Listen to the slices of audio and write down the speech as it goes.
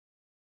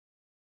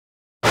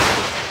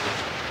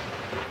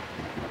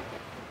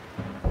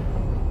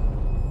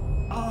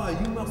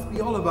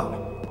Oliver.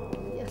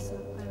 Yes, sir,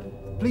 I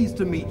am. Pleased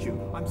to meet you.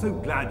 I'm so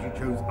glad you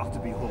chose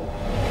Utterby Hall.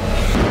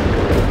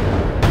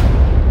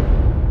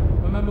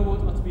 Remember what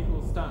Utterby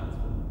Hall stands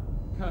for.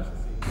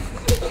 Courtesy,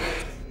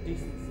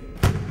 decency,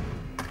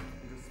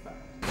 and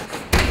respect.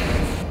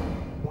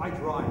 White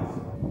rise.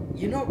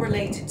 You're not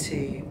related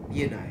to,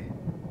 you know,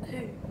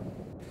 Who?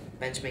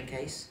 Benjamin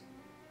Case?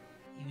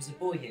 He was a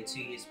boy here 2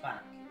 years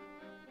back.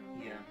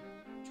 He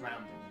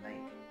drowned in the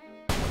lake.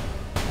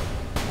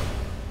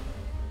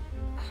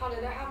 How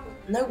did that happen?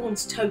 No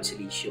one's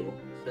totally sure,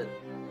 but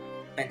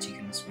bet you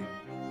can swim.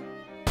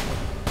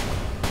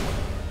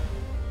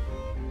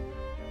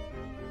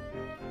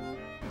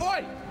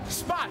 Oi!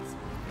 Spaz!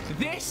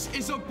 This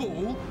is a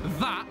ball,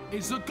 that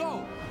is a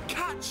goal.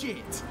 Catch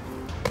it!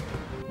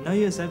 No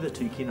year's ever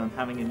too keen on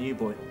having a new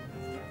boy.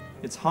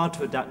 It's hard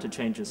to adapt to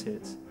changes here.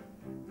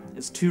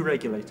 It's too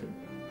regulated.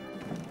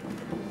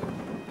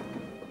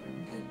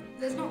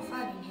 There's not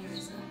five in here,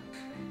 is there?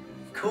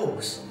 Of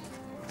course.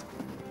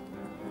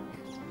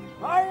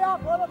 Hurry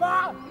up,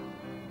 Oliver!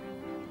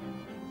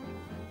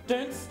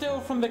 Don't steal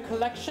from the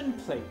collection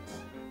plate,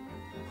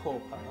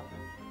 pauper.